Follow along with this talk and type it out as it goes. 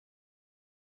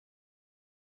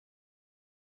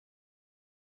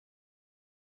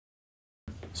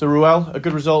So Ruel, a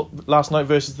good result last night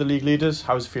versus the league leaders.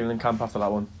 How was it feeling in camp after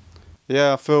that one?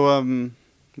 Yeah, I feel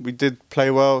we did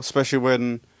play well, especially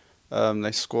when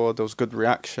they scored. There was good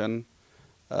reaction.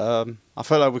 I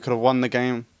felt like we could have won the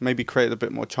game, maybe created a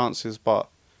bit more chances, but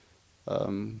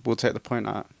we'll take the point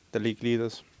at the league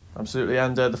leaders. Absolutely,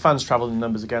 and the fans travelled in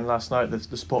numbers again last night.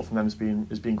 The support from them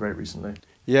has been great recently.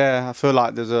 Yeah, I feel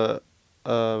like there's a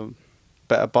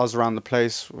better buzz around the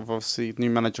place with obviously new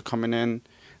manager coming in,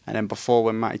 and then before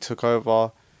when Matty took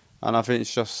over, and I think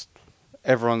it's just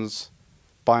everyone's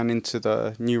buying into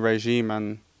the new regime,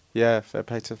 and yeah, fair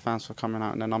play to the fans for coming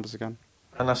out in their numbers again.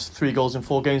 And that's 3 goals in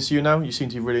 4 games to you now. You seem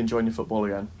to be really enjoying your football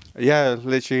again. Yeah,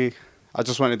 literally, I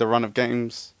just wanted the run of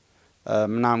games. Now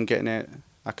I'm getting it.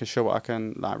 I can show what I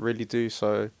can really do.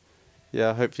 So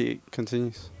yeah, hopefully it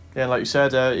continues. Yeah, and like you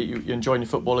said, you're enjoying your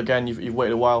football again. You've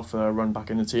waited a while for a run back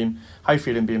in the team. How are you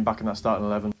feeling being back in that starting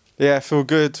 11? Yeah, I feel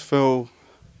good. Feel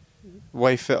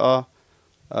way fitter.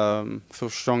 Feel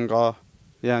stronger.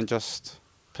 Yeah, and just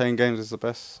playing games is the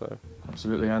best. So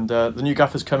Absolutely, and the new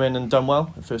gaffer's come in and done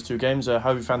well the first 2 games. How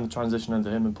have you found the transition under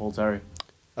him and Paul Terry?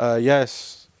 yeah,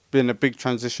 it's been a big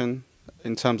transition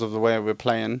in terms of the way we're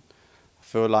playing. I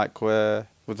feel like with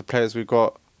the players we've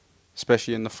got,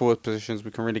 especially in the forward positions,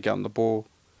 we can really get on the ball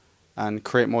and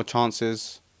create more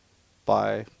chances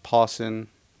by passing,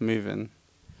 moving,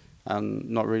 and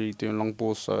not really doing long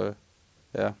balls. So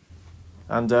yeah.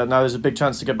 And now there's a big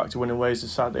chance to get back to winning ways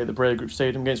this Saturday at the Braille Group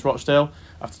Stadium against Rochdale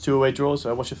after 2 away draws.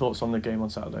 What's your thoughts on the game on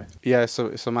Saturday? Yeah, it's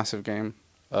a massive game.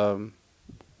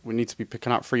 We need to be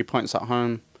picking up 3 points at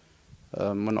home.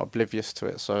 We're not oblivious to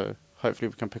it, so hopefully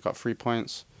we can pick up 3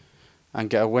 points and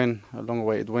get a win, a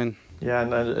long-awaited win. Yeah,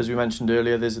 and as we mentioned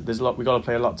earlier, there's a lot. We've got to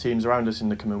play a lot of teams around us in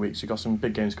the coming weeks. We've got some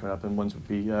big games coming up, and ones would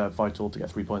be vital to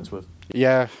get 3 points with.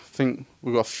 Yeah, I think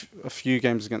we've got a few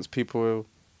games against people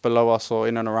below us or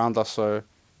in and around us, so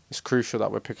it's crucial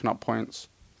that we're picking up points.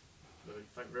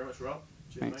 Thank you very much, Rob.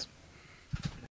 Thanks. Mate.